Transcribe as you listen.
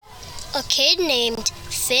A kid named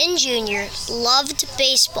Finn Jr. loved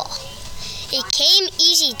baseball. It came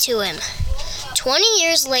easy to him. 20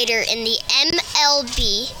 years later in the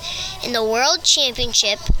MLB, in the World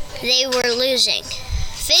Championship, they were losing.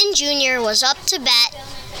 Finn Jr. was up to bat.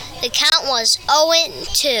 The count was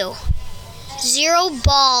 0-2. 0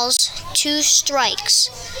 balls, 2 strikes.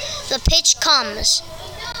 The pitch comes.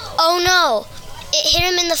 "Oh no, it hit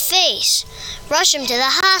him in the face. Rush him to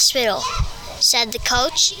the hospital," said the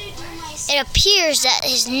coach. "It appears that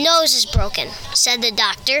his nose is broken," said the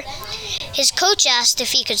doctor. His coach asked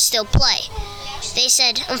if he could still play. They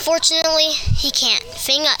said, "Unfortunately, he can't."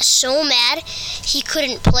 Finn got so mad he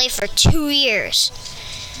couldn't play for 2 years.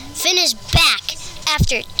 Finn is back.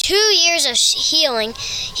 After 2 years of healing,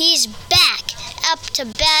 he's back up to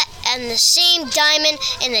bat and the same diamond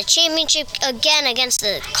in the championship again against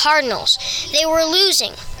the Cardinals. They were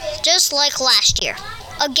losing, just like last year,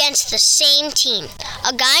 against the same team.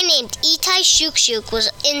 A guy named Itai Shukshuk was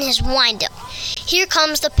in his windup. Here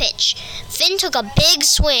comes the pitch. Finn took a big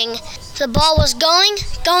swing. The ball was gone.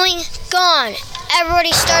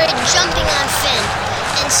 Everybody started jumping on Finn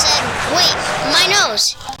and said, "Wait, my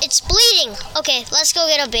nose, it's bleeding." "Okay, let's go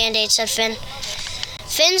get a Band-Aid," said Finn.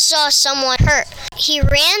 Finn saw someone hurt. He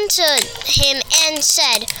ran to him and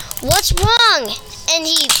said, "What's wrong?" And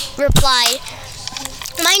he replied,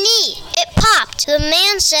 "My knee, it popped." The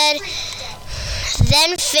man said,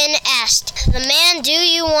 Then Finn asked the man, "Do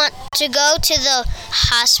you want to go to the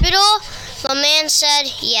hospital?" The man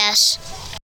said, "Yes."